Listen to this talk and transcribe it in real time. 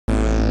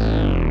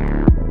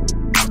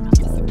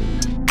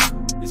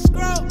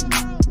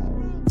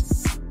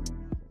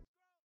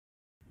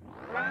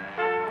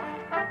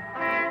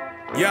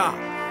Yeah.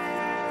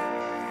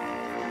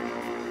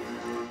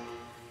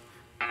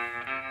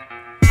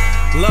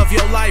 Love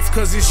your life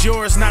cause it's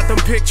yours, not them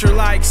picture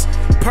likes.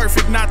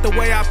 Perfect, not the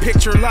way I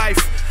picture life.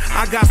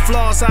 I got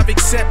flaws I've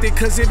accepted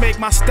cause it make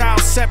my style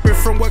separate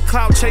from what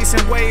clout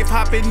chasing wave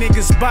hopping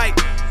niggas bite.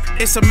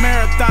 It's a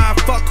marathon,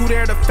 fuck who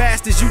there the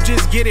fastest, you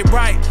just get it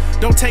right.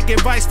 Don't take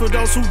advice for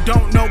those who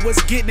don't know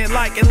what's getting it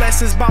like,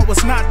 unless it's about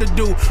what's not to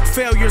do.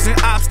 Failures and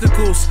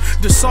obstacles,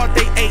 the salt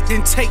they ate,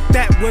 then take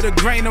that with a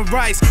grain of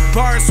rice.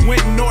 Bars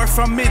went north,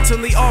 I'm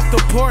mentally off the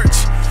porch.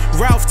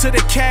 Ralph to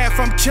the calf,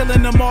 I'm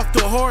killing them off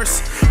the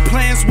horse.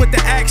 Plans with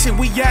the action,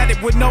 we at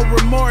it with no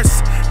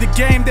remorse. The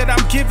game that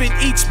I'm giving,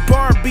 each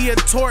bar be a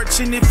torch.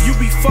 And if you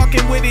be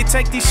fucking with it,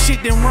 take this shit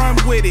and run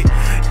with it.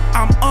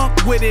 I'm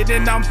unk with it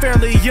and I'm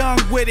fairly young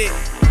with it.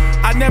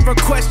 I never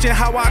question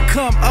how I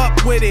come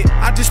up with it.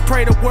 I just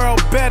pray the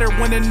world better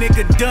when a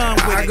nigga done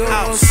with it. I go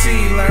on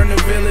sea, learn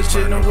the village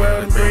in the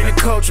world and bring the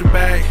culture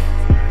back.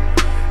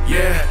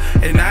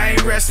 Yeah, and I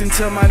ain't resting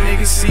till my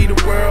niggas see the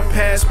world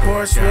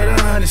passports with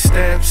 100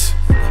 steps.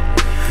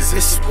 Cause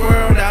it's a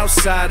world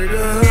outside of the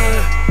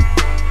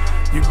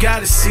hood. You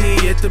gotta see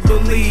it to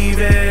believe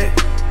it.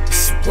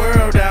 It's a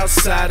world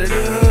outside of the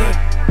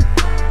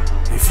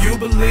hood. If you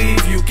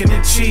believe you can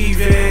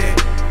achieve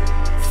it.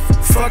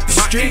 Fuck the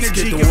streets,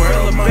 get the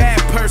world a bad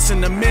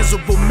person, a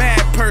miserable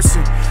mad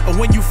person. Or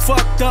when you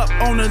fucked up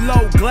on a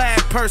low, glad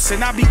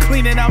person. I be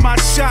cleaning out my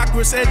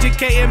chakras,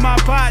 educating my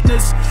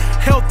partners.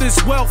 Health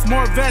is wealth,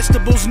 more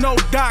vegetables, no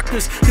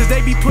doctors. Cause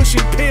they be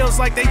pushing pills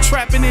like they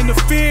trapping in the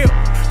field.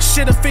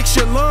 Shit'll fix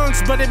your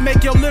lungs, but it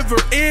make your liver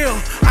ill.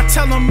 I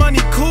tell them money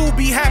cool,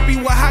 be happy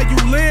with how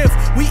you live.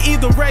 We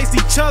either raised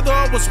each other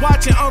or was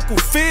watching Uncle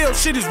Phil.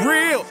 Shit is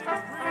real,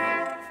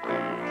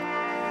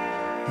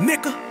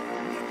 nigga.